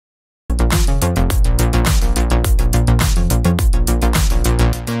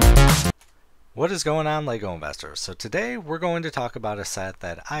What is going on, LEGO investors? So today we're going to talk about a set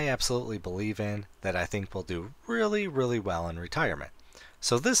that I absolutely believe in, that I think will do really well in retirement.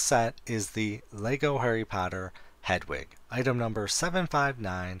 So this set is the LEGO Harry Potter Hedwig, item number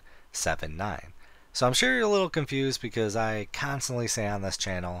 75979. So I'm sure you're a little confused because I constantly say on this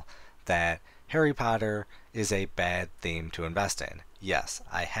channel that Harry Potter is a bad theme to invest in. Yes,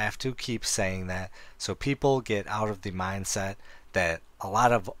 I have to keep saying that so people get out of the mindset that a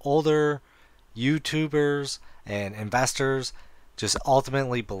lot of older YouTubers and investors just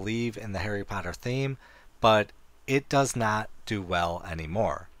ultimately believe in the Harry Potter theme, but it does not do well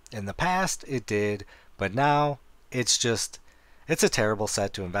anymore. In the past it did, but now it's a terrible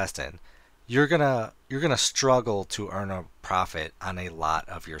set to invest in. You're gonna struggle to earn a profit on a lot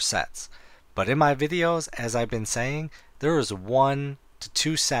of your sets. But in my videos, as I've been saying, there is 1 to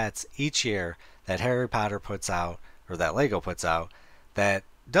 2 sets each year that Harry Potter puts out, or that LEGO puts out, that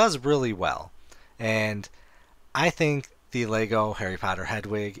does really well. And I think the LEGO Harry Potter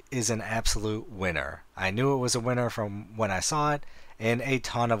Hedwig is an absolute winner. I knew it was a winner from when I saw it, and a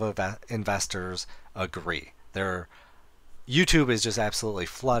ton of investors agree. YouTube is just absolutely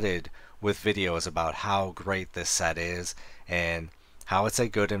flooded with videos about how great this set is and how it's a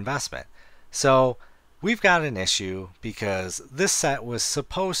good investment. So we've got an issue because this set was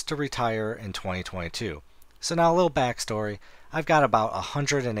supposed to retire in 2022. So now a little backstory. I've got about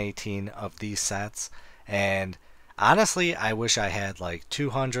 118 of these sets, and honestly I wish I had like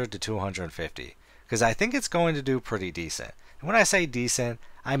 200 to 250 because I think it's going to do pretty decent. And when I say decent,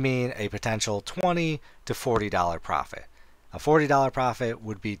 I mean a potential $20 to $40 profit. A $40 profit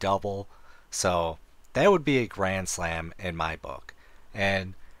would be double, so that would be a grand slam in my book.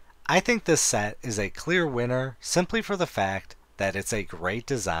 And I think this set is a clear winner simply for the fact that it's a great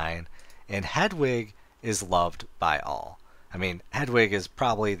design and Hedwig is loved by all. I mean, Hedwig is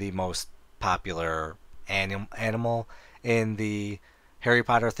probably the most popular animal in the Harry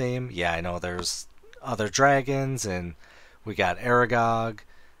Potter theme. Yeah, I know there's other dragons, and we got Aragog.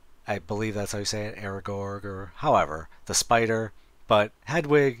 I believe that's how you say it, Aragorg, or however, the spider. But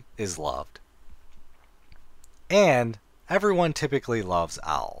Hedwig is loved. And everyone typically loves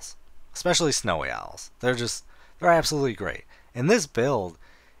owls, especially snowy owls. They're absolutely great. And this build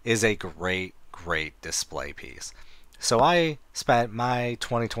is a great display piece. So I spent my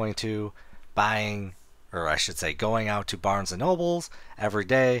 2022 buying, or I should say going out to Barnes & Nobles every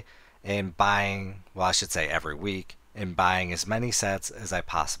day and buying, well I should say every week, and buying as many sets as I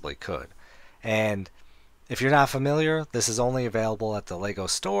possibly could. And if you're not familiar, this is only available at the LEGO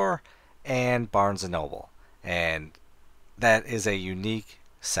store and Barnes & Noble. And that is a unique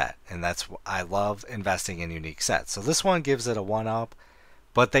set, and I love investing in unique sets. So this one gives it a 1-up.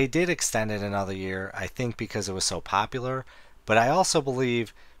 But they did extend it another year, I think because it was so popular, but I also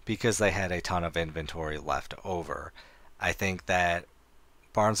believe because they had a ton of inventory left over. I think that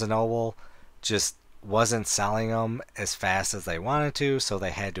Barnes & Noble just wasn't selling them as fast as they wanted to, so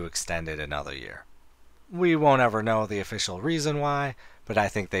they had to extend it another year. We won't ever know the official reason why, but I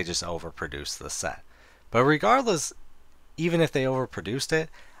think they just overproduced the set. But regardless, even if they overproduced it,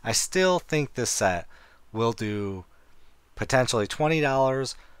 I still think this set will do potentially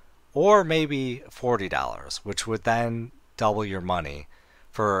 $20 or maybe $40, which would then double your money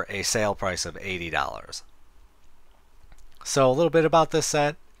for a sale price of $80. So a little bit about this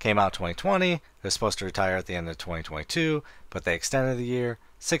set. Came out 2020. It was supposed to retire at the end of 2022, but they extended the year.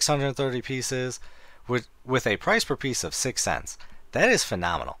 630 pieces with a price per piece of 6 cents. That is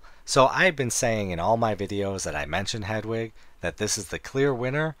phenomenal. So I've been saying in all my videos that I mentioned Hedwig that this is the clear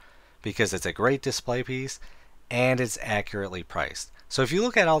winner because it's a great display piece and it's accurately priced. So if you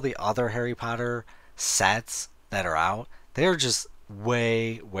look at all the other Harry Potter sets that are out, they're just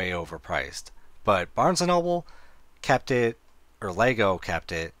way overpriced. But Barnes & Noble kept it, or LEGO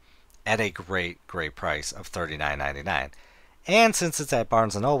kept it, at a great price of $39.99. And since it's at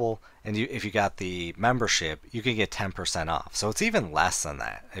Barnes & Noble, and if you got the membership, you can get 10% off. So it's even less than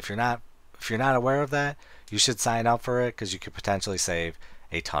that. If you're not aware of that, you should sign up for it because you could potentially save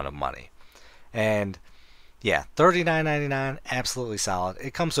a ton of money. And yeah, $39.99, absolutely solid.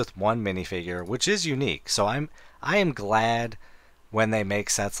 It comes with 1 minifigure, which is unique. So I am glad when they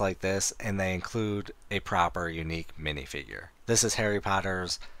make sets like this and they include a proper unique minifigure. This is Harry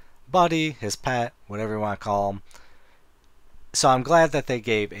Potter's buddy, his pet, whatever you want to call him. So I'm glad that they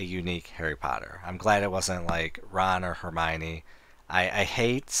gave a unique Harry Potter. I'm glad it wasn't like Ron or Hermione. I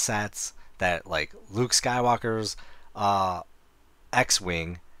hate sets that like Luke Skywalker's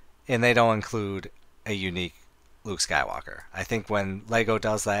X-Wing and they don't include a unique Luke Skywalker. I think when LEGO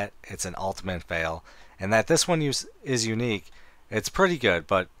does that, it's an ultimate fail. And that this one is unique, it's pretty good,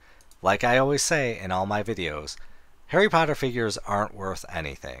 but like I always say in all my videos, Harry Potter figures aren't worth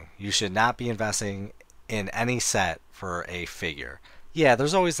anything. You should not be investing in any set for a figure. Yeah,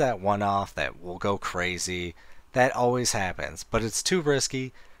 there's always that one-off that will go crazy. That always happens, but it's too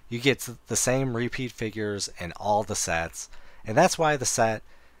risky. You get the same repeat figures in all the sets, and that's why the set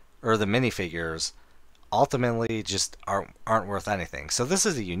or the minifigures ultimately just aren't worth anything. So this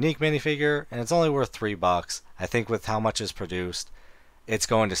is a unique minifigure, and it's only worth $3. I think with how much is produced, it's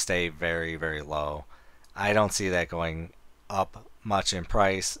going to stay very, very low. I don't see that going up much in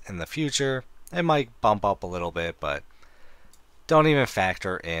price in the future. It might bump up a little bit, but don't even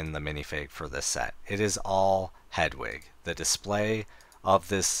factor in the minifig for this set. It is all Hedwig. The display of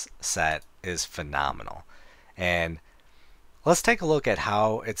this set is phenomenal. And let's take a look at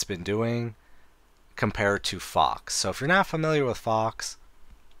how it's been doing compared to Fox. So if you're not familiar with Fox,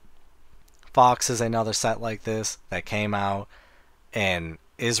 Fox is another set like this that came out and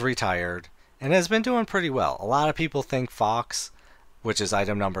is retired and has been doing pretty well. A lot of people think Fox, which is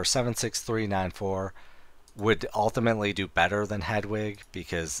item number 76394, would ultimately do better than Hedwig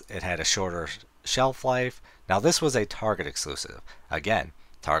because it had a shorter shelf life. Now this was a Target exclusive. Again,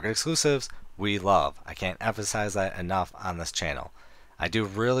 Target exclusives we love. I can't emphasize that enough on this channel. I do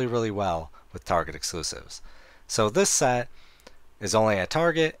really, really well with Target exclusives. So this set is only at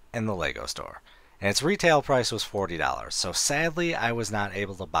Target and the Lego store. And its retail price was $40. So sadly, I was not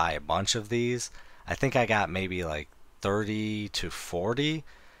able to buy a bunch of these. I think I got maybe like 30 to 40.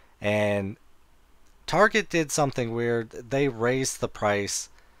 And Target did something weird. They raised the price,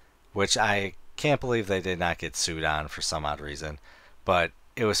 which I can't believe they did not get sued on for some odd reason. But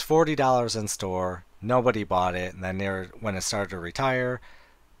it was $40 in store. Nobody bought it. And then when it started to retire,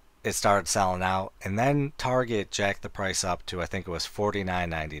 it started selling out. And then Target jacked the price up to, I think it was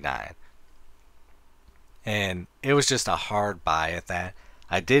 $49.99. And it was just a hard buy at that.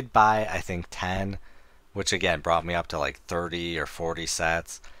 I did buy, I think, 10, which again brought me up to like 30 or 40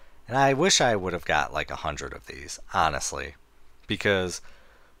 sets. And I wish I would have got like 100 of these, honestly. Because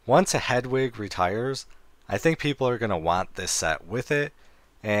once a Hedwig retires, I think people are going to want this set with it.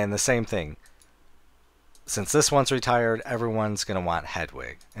 And the same thing. Since this one's retired, everyone's going to want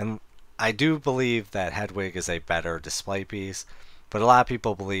Hedwig. And I do believe that Hedwig is a better display piece. But a lot of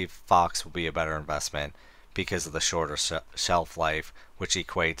people believe Fox will be a better investment because of the shorter shelf life, which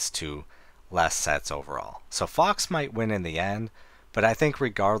equates to less sets overall. So Fox might win in the end, but I think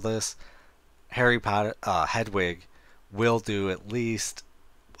regardless, Harry Potter Hedwig will do at least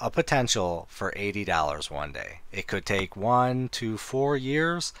a potential for $80 one day. It could take 1 to 4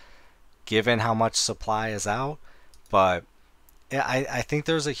 years, given how much supply is out, but I think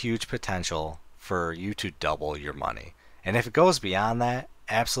there's a huge potential for you to double your money. And if it goes beyond that,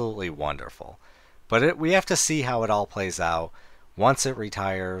 absolutely wonderful. But we have to see how it all plays out once it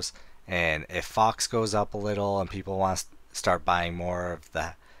retires, and if Fox goes up a little and people want to start buying more of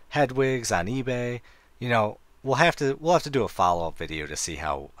the Hedwigs on eBay, you know, we'll have to do a follow-up video to see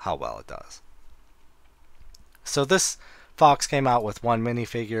how well it does. So this Fox came out with one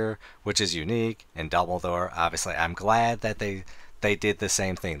minifigure, which is unique, and Dumbledore. Obviously, I'm glad that they did the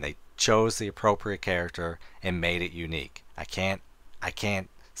same thing. They chose the appropriate character and made it unique. I can't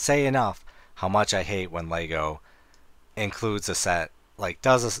say enough how much I hate when Lego includes a set, like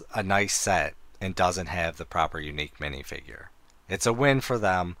does a nice set and doesn't have the proper unique minifigure. It's a win for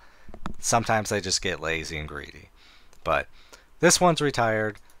them. Sometimes they just get lazy and greedy. But this one's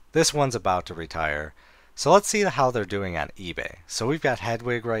retired. This one's about to retire. So let's see how they're doing on eBay. So we've got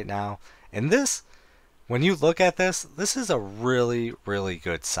Hedwig right now. And this, when you look at this, this is a really, really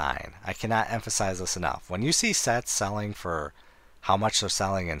good sign. I cannot emphasize this enough. When you see sets selling for how much they're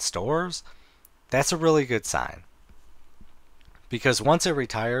selling in stores, that's a really good sign. Because once it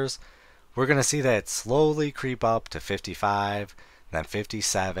retires, we're going to see that slowly creep up to $55, then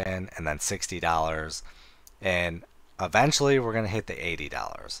 $57, and then $60. And eventually we're going to hit the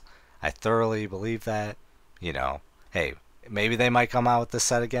 $80. I thoroughly believe that. You know, hey, maybe they might come out with this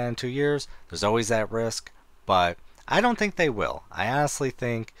set again in 2 years. There's always that risk. But I don't think they will. I honestly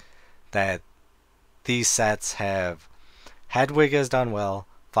think that these sets have... Hedwig has done well.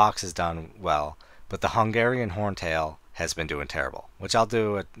 Fox has done well. But the Hungarian Horntail has been doing terrible, which I'll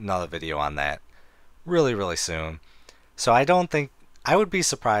do another video on that really, really soon. So I don't think... I would be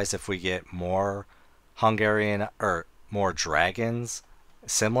surprised if we get more Hungarian or more dragons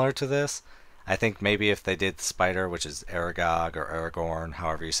similar to this. I think maybe if they did the spider, which is Aragog or Aragorn,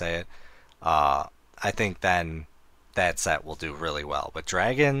 however you say it, I think then that set will do really well. But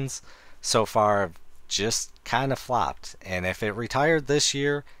dragons so far have just kind of flopped. And if it retired this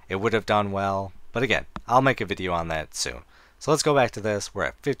year, it would have done well. But again, I'll make a video on that soon. So let's go back to this. We're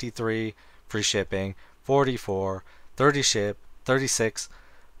at 53 free shipping, 44, 30 ship, 36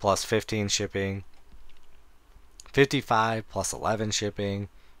 plus 15 shipping, 55 plus 11 shipping,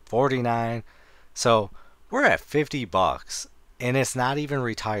 49. So we're at $50 and it's not even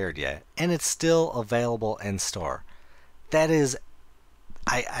retired yet and it's still available in store. That is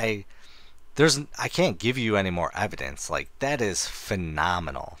I can't give you any more evidence. Like, that is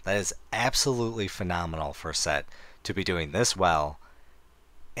phenomenal. That is absolutely phenomenal for a set to be doing this well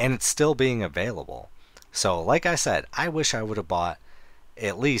and it's still being available. So like I said, I wish I would have bought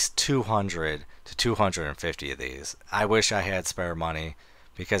at least 200 to 250 of these. I wish I had spare money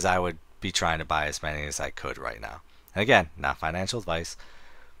because I would be trying to buy as many as I could right now. And again, not financial advice,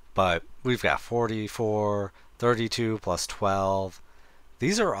 but we've got 44, 32 plus 12.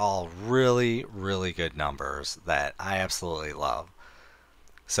 These are all really, really good numbers that I absolutely love.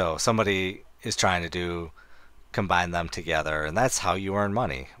 So somebody is trying to combine them together, and that's how you earn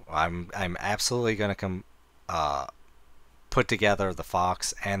money. I'm absolutely going to put together the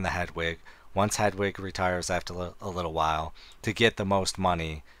Fox and the Hedwig once Hedwig retires after a little while to get the most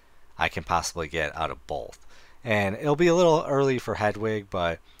money I can possibly get out of both. And it'll be a little early for Hedwig,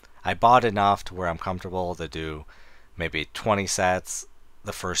 but I bought enough to where I'm comfortable to do maybe 20 sets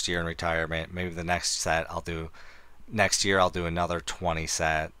the first year in retirement. Maybe the next year I'll do another 20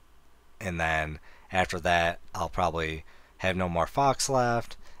 set, and then after that I'll probably have no more Fox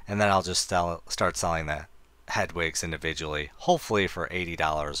left, and then I'll just start selling the Hedwigs individually, hopefully for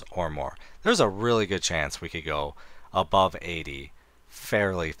 $80 or more. There's a really good chance we could go above 80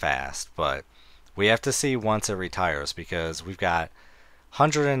 fairly fast, but we have to see once it retires because we've got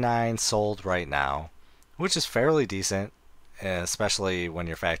 109 sold right now, which is fairly decent, especially when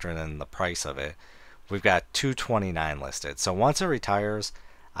you're factoring in the price of it. We've got 229 listed. So once it retires,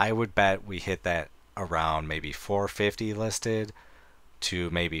 I would bet we hit that around maybe 450 listed to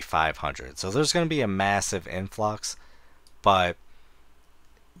maybe 500. So there's going to be a massive influx, but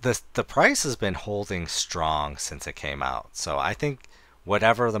the price has been holding strong since it came out. So I think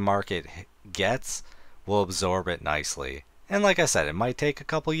whatever the market gets will absorb it nicely. And like I said, it might take a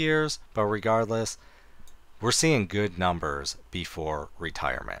couple years, but regardless, we're seeing good numbers before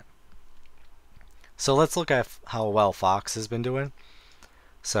retirement. So let's look at how well Fox has been doing.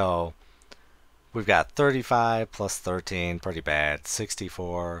 So we've got 35 plus 13, pretty bad.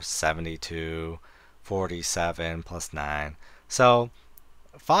 64, 72, 47 plus 9. So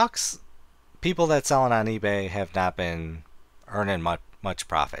Fox, people that selling on eBay have not been earning much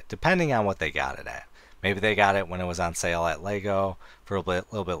profit, depending on what they got it at. Maybe they got it when it was on sale at Lego for a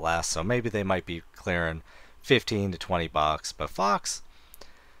little bit less, so maybe they might be clearing 15 to 20 bucks. But Fox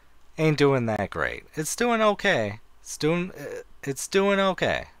ain't doing that great. It's doing okay. It's doing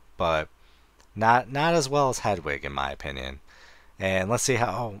okay, but not as well as Hedwig in my opinion. And let's see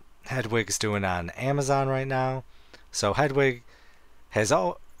how Hedwig's doing on Amazon right now. So Hedwig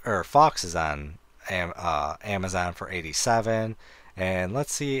Fox is on Amazon for 87, and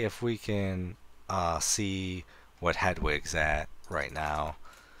let's see if we can see what Hedwig's at right now,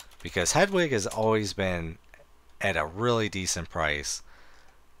 because Hedwig has always been at a really decent price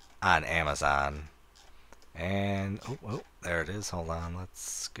on Amazon. And oh, there it is. Hold on,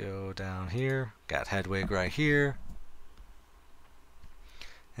 let's go down here. Got Hedwig right here,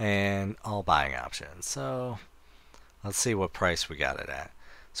 and all buying options. So let's see what price we got it at.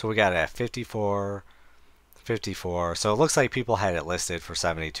 So we got it at 54. So it looks like people had it listed for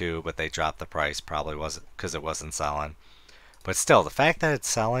 72, but they dropped the price. Probably wasn't because it wasn't selling. But still, the fact that it's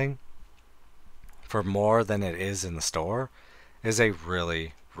selling for more than it is in the store is a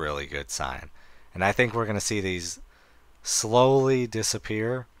really, really good sign. And I think we're going to see these slowly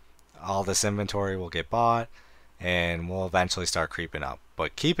disappear. All this inventory will get bought and we'll eventually start creeping up.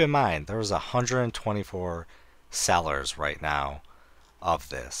 But keep in mind, there's 124 sellers right now of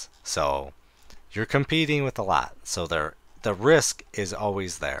this. So you're competing with a lot. So the risk is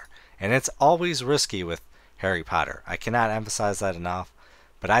always there. And it's always risky with Harry Potter. I cannot emphasize that enough.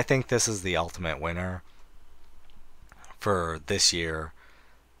 But I think this is the ultimate winner for this year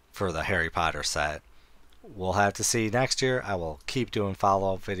for the Harry Potter set. We'll have to see next year. I will keep doing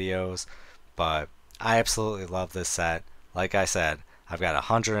follow-up videos, but I absolutely love this set. Like I said, I've got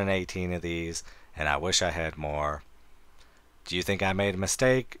 118 of these, and I wish I had more. Do you think I made a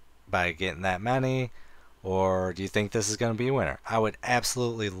mistake by getting that many, or do you think this is going to be a winner? I would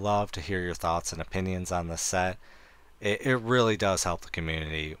absolutely love to hear your thoughts and opinions on this set. It really does help the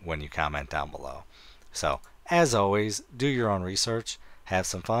community when you comment down below. So, as always, do your own research, have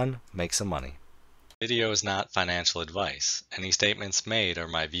some fun, make some money. Video is not financial advice. Any statements made are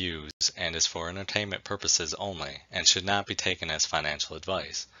my views and is for entertainment purposes only and should not be taken as financial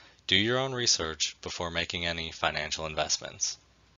advice. Do your own research before making any financial investments.